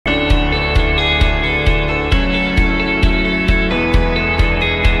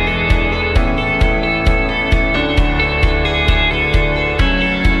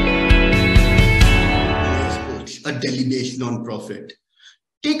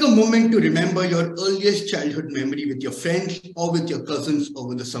Take a moment to remember your earliest childhood memory with your friends or with your cousins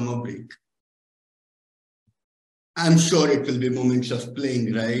over the summer break. I'm sure it will be moments of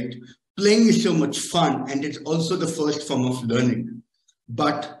playing, right? Playing is so much fun, and it's also the first form of learning.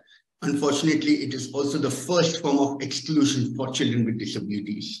 But unfortunately, it is also the first form of exclusion for children with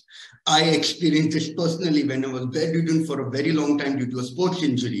disabilities. I experienced this personally when I was bedridden for a very long time due to a sports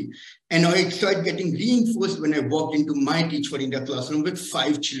injury. And I started getting reinforced when I walked into my Teach for India classroom with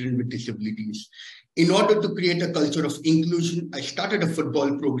 5 children with disabilities. In order to create a culture of inclusion, I started a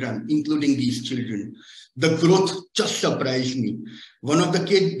football program, including these children. The growth just surprised me. One of the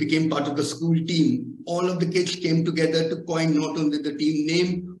kids became part of the school team. All of the kids came together to coin not only the team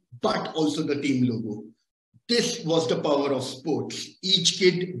name, but also the team logo. This was the power of sports. Each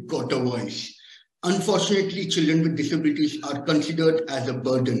kid got a voice. Unfortunately, children with disabilities are considered as a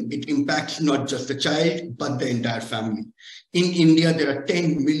burden. It impacts not just the child, but the entire family. In India, there are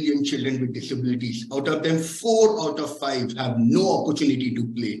 10 million children with disabilities. Out of them, 4 out of 5 have no opportunity to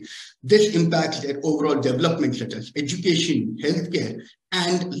play. This impacts their overall development, such as education, healthcare,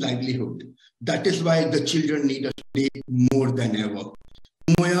 and livelihood. That is why the children need us today more than ever.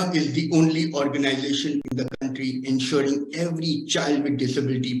 Umoya is the only organization in the country ensuring every child with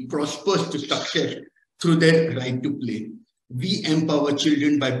disability prospers to success through their right to play. We empower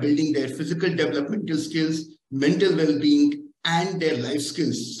children by building their physical developmental skills, mental well-being, and their life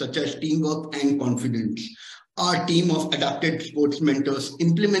skills such as teamwork and confidence. Our team of adapted sports mentors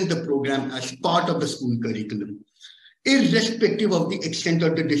implement the program as part of the school curriculum. Irrespective of the extent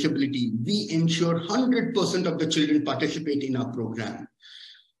of the disability, we ensure 100% of the children participate in our program.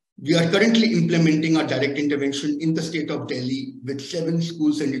 We are currently implementing our direct intervention in the state of Delhi with 7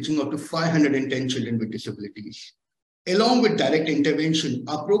 schools and reaching out to 510 children with disabilities. Along with direct intervention,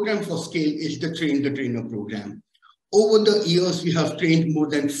 our program for scale is the Train the Trainer program. Over the years, we have trained more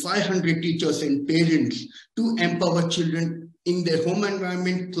than 500 teachers and parents to empower children in their home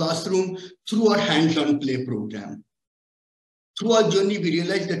environment, classroom, through our hands-on play program. Through our journey, we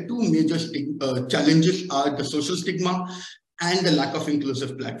realized that 2 major challenges are the social stigma and the lack of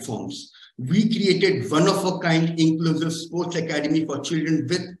inclusive platforms. We created one-of-a-kind inclusive sports academy for children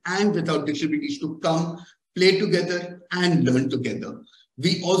with and without disabilities to come, play together, and learn together.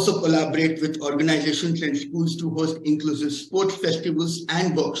 We also collaborate with organizations and schools to host inclusive sports festivals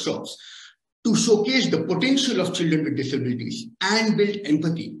and workshops to showcase the potential of children with disabilities and build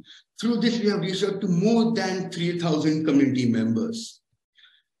empathy. Through this, we have reached out to more than 3,000 community members.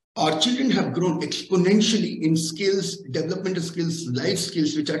 Our children have grown exponentially in skills, developmental skills, life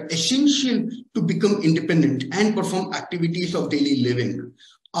skills, which are essential to become independent and perform activities of daily living.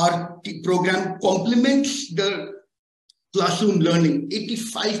 Our program complements the classroom learning.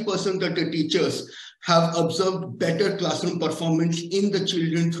 85% of the teachers have observed better classroom performance in the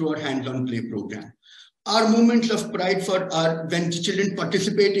children through our hands-on play program. Our moments of pride are when children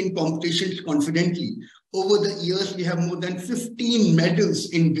participate in competitions confidently. Over the years, we have more than 15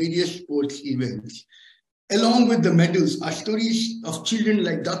 medals in various sports events. Along with the medals, our stories of children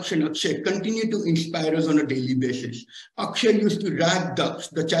like Daksh and Akshay continue to inspire us on a daily basis. Akshay used to drag Daksh,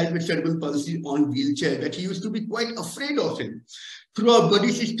 the child with cerebral palsy, on wheelchair, that he used to be quite afraid of him. Through our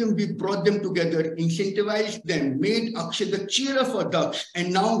buddy system, we brought them together, incentivized them, made Akshay the cheerer for Daksh,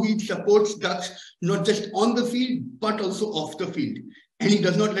 and now he supports Daksh not just on the field, but also off the field. And he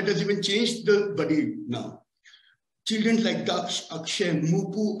does not let us even change the buddy now. Children like Daksh, Akshay,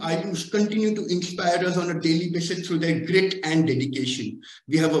 Muku, Ayush continue to inspire us on a daily basis through their grit and dedication.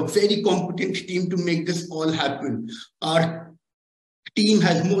 We have a very competent team to make this all happen. Our team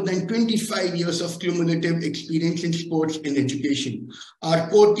has more than 25 years of cumulative experience in sports and education. Our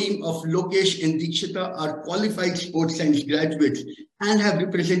core team of Lokesh and Dikshita are qualified sports science graduates and have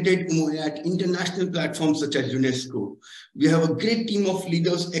represented Umoya at international platforms such as UNESCO. We have a great team of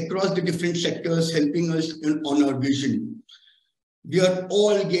leaders across the different sectors helping us on our vision. We are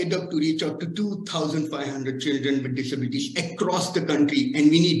all geared up to reach out to 2,500 children with disabilities across the country, and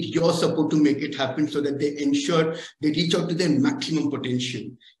we need your support to make it happen so that they ensure they reach out to their maximum potential.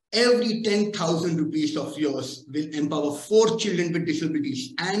 Every 10,000 rupees of yours will empower 4 children with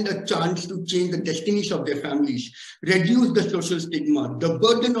disabilities and a chance to change the destinies of their families, reduce the social stigma, the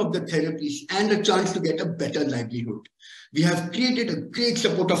burden of the therapies, and a chance to get a better livelihood. We have created a great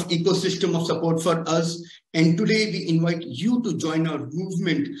ecosystem of support for us, and today we invite you to join our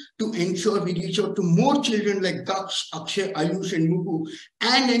movement to ensure we reach out to more children like Daksh, Akshay, Ayush, and Muku,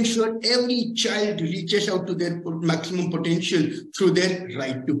 and ensure every child reaches out to their maximum potential through their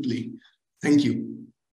right to play. Thank you.